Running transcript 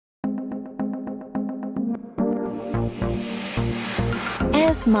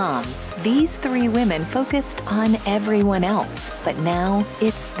As moms, these three women focused on everyone else, but now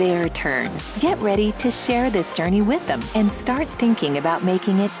it's their turn. Get ready to share this journey with them and start thinking about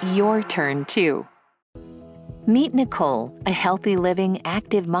making it your turn too. Meet Nicole, a healthy living,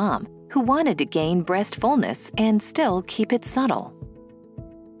 active mom who wanted to gain breast fullness and still keep it subtle.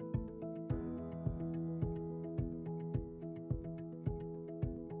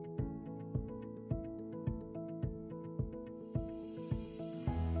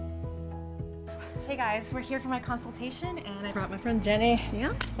 Hey guys, we're here for my consultation and I brought my friend Jenny.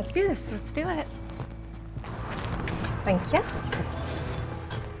 Yeah, Let's do this. let's do it. Thank you.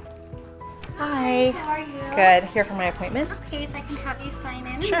 Hi. How are you? Good. Here for my appointment. Okay, if I can have you sign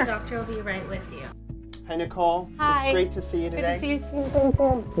in, Sure. the doctor will be right with you. Hi, Nicole. Hi. It's great to see you today. Good to see you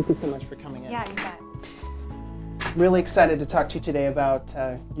too. Thank you so much for coming in. Yeah, you bet. I'm really excited to talk to you today about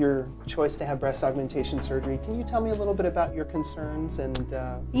your choice to have breast augmentation surgery. Can you tell me a little bit about your concerns and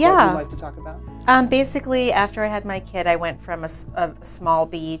what you'd like to talk about? Basically, after I had my kid, I went from a small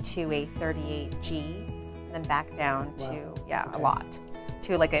B to a 38G, and then back down to, a lot,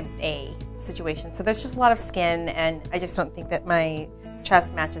 to like an A situation. So there's just a lot of skin, and I just don't think that my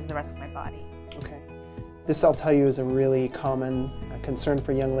chest matches the rest of my body. Okay. This, I'll tell you, is a really common concern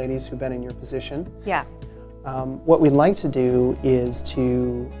for young ladies who've been in your position. Yeah. What we'd like to do is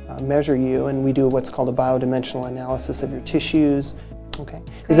to measure you, and we do what's called a biodimensional analysis of your tissues. Okay.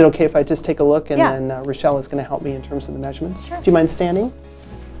 Is it okay if I just take a look and then Rochelle is going to help me in terms of the measurements? Sure. Do you mind standing?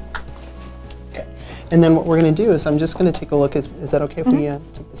 Okay. And then what we're going to do is I'm just going to take a look. Is that okay if we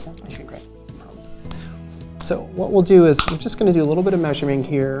take this down? Okay, great. So what we'll do is we're just going to do a little bit of measuring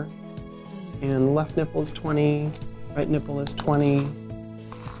here. And left nipple is 20, right nipple is 20,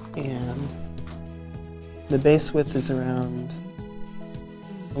 and the base width is around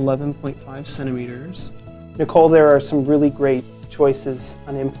 11.5 centimeters. Nicole, there are some really great choices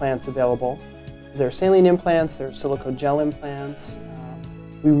on implants available. There are saline implants, there are silicone gel implants.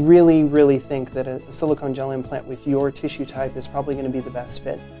 We really, really think that a silicone gel implant with your tissue type is probably going to be the best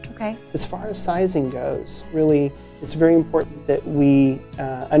fit. Okay. As far as sizing goes, really, it's very important that we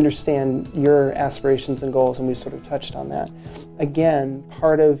understand your aspirations and goals, and we sort of touched on that. Again,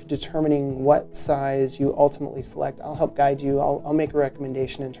 part of determining what size you ultimately select, I'll help guide you. I'll make a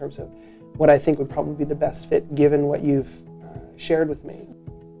recommendation in terms of what I think would probably be the best fit given what you've shared with me.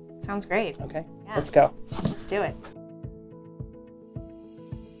 Sounds great. Okay, Yeah. let's go. Let's do it.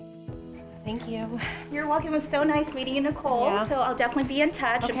 Thank you. You're welcome. It was so nice meeting you, Nicole. Yeah. So I'll definitely be in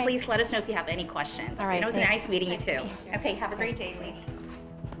touch, Okay. and please let us know if you have any questions. All right, And it was thanks. nice meeting you too. Okay, have a great day, ladies.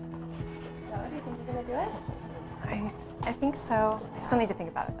 So, do you think you're going to do it? I think so. I still need to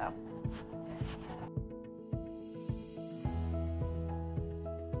think about it though.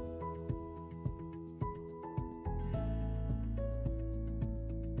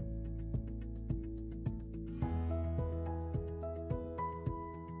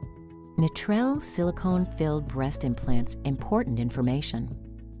 Natrelle silicone-filled breast implants. Important information.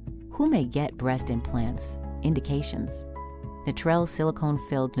 Who may get breast implants? Indications. Natrelle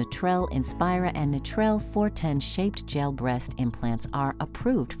silicone-filled, Natrelle Inspira, and Natrelle 410 shaped gel breast implants are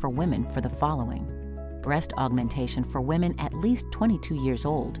approved for women for the following: breast augmentation for women at least 22 years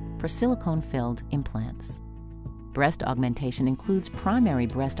old for silicone-filled implants. Breast augmentation includes primary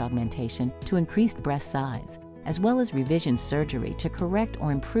breast augmentation to increase breast size, as well as revision surgery to correct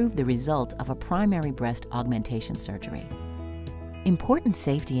or improve the result of a primary breast augmentation surgery. Important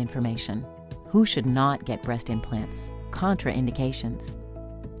safety information. Who should not get breast implants? Contraindications.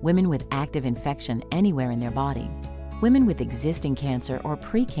 Women with active infection anywhere in their body. Women with existing cancer or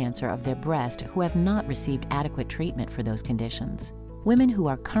pre-cancer of their breast who have not received adequate treatment for those conditions. Women who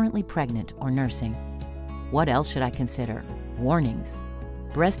are currently pregnant or nursing. What else should I consider? Warnings.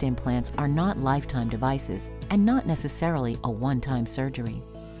 Breast implants are not lifetime devices and not necessarily a one-time surgery.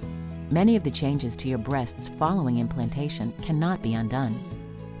 Many of the changes to your breasts following implantation cannot be undone.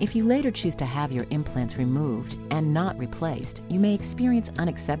 If you later choose to have your implants removed and not replaced, you may experience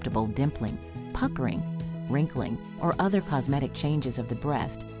unacceptable dimpling, puckering, wrinkling, or other cosmetic changes of the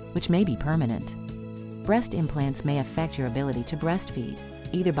breast, which may be permanent. Breast implants may affect your ability to breastfeed,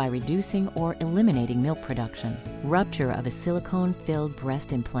 either by reducing or eliminating milk production. Rupture of a silicone-filled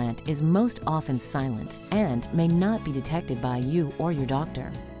breast implant is most often silent and may not be detected by you or your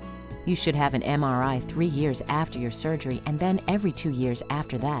doctor. You should have an MRI 3 years after your surgery and then every 2 years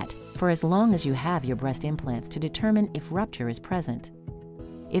after that, for as long as you have your breast implants to determine if rupture is present.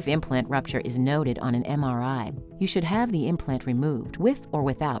 If implant rupture is noted on an MRI, you should have the implant removed with or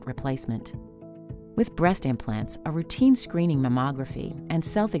without replacement. With breast implants, a routine screening mammography and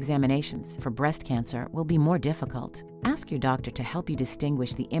self-examinations for breast cancer will be more difficult. Ask your doctor to help you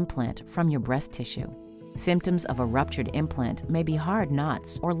distinguish the implant from your breast tissue. Symptoms of a ruptured implant may be hard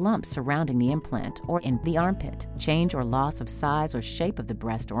knots or lumps surrounding the implant or in the armpit, change or loss of size or shape of the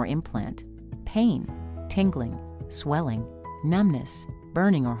breast or implant, pain, tingling, swelling, numbness,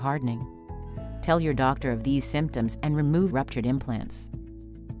 burning or hardening. Tell your doctor of these symptoms and remove ruptured implants.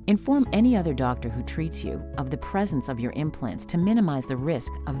 Inform any other doctor who treats you of the presence of your implants to minimize the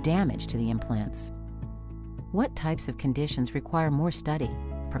risk of damage to the implants. What types of conditions require more study?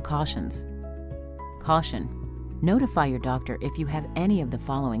 Precautions. Caution: notify your doctor if you have any of the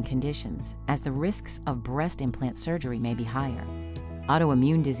following conditions, as the risks of breast implant surgery may be higher.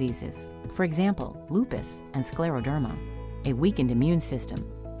 Autoimmune diseases, for example, lupus and scleroderma. A weakened immune system,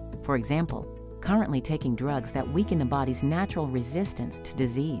 for example, currently taking drugs that weaken the body's natural resistance to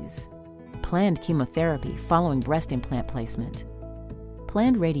disease. Planned chemotherapy following breast implant placement.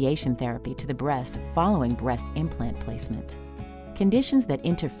 Planned radiation therapy to the breast following breast implant placement. Conditions that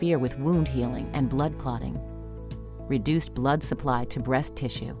interfere with wound healing and blood clotting. Reduced blood supply to breast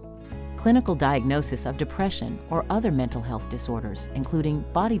tissue. Clinical diagnosis of depression or other mental health disorders, including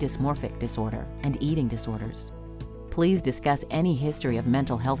body dysmorphic disorder and eating disorders. Please discuss any history of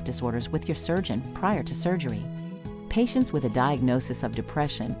mental health disorders with your surgeon prior to surgery. Patients with a diagnosis of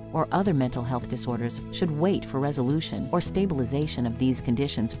depression or other mental health disorders should wait for resolution or stabilization of these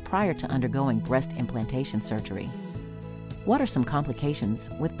conditions prior to undergoing breast implantation surgery. What are some complications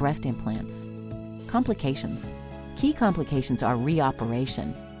with breast implants? Complications. Key complications are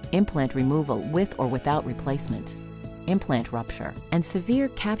reoperation, implant removal with or without replacement, implant rupture, and severe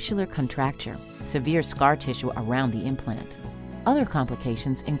capsular contracture, severe scar tissue around the implant. Other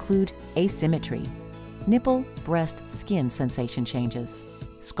complications include asymmetry, nipple, breast, skin sensation changes,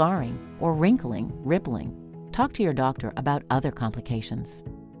 scarring or wrinkling, rippling. Talk to your doctor about other complications.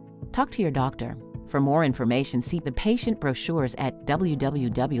 Talk to your doctor. For more information, see the patient brochures at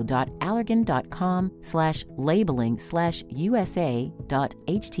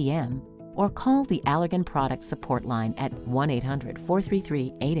www.allergan.com/labeling/usa.htm or call the Allergan Product Support Line at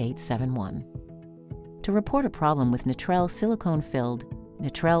 1-800-433-8871. To report a problem with Natrelle silicone-filled,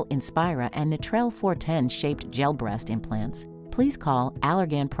 Natrelle Inspira, and Natrelle 410 shaped gel breast implants, please call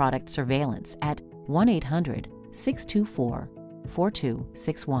Allergan Product Surveillance at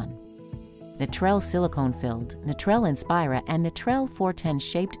 1-800-624-4261. Natrelle silicone-filled, Natrelle Inspira, and Natrelle 410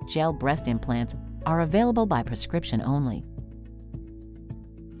 shaped gel breast implants are available by prescription only.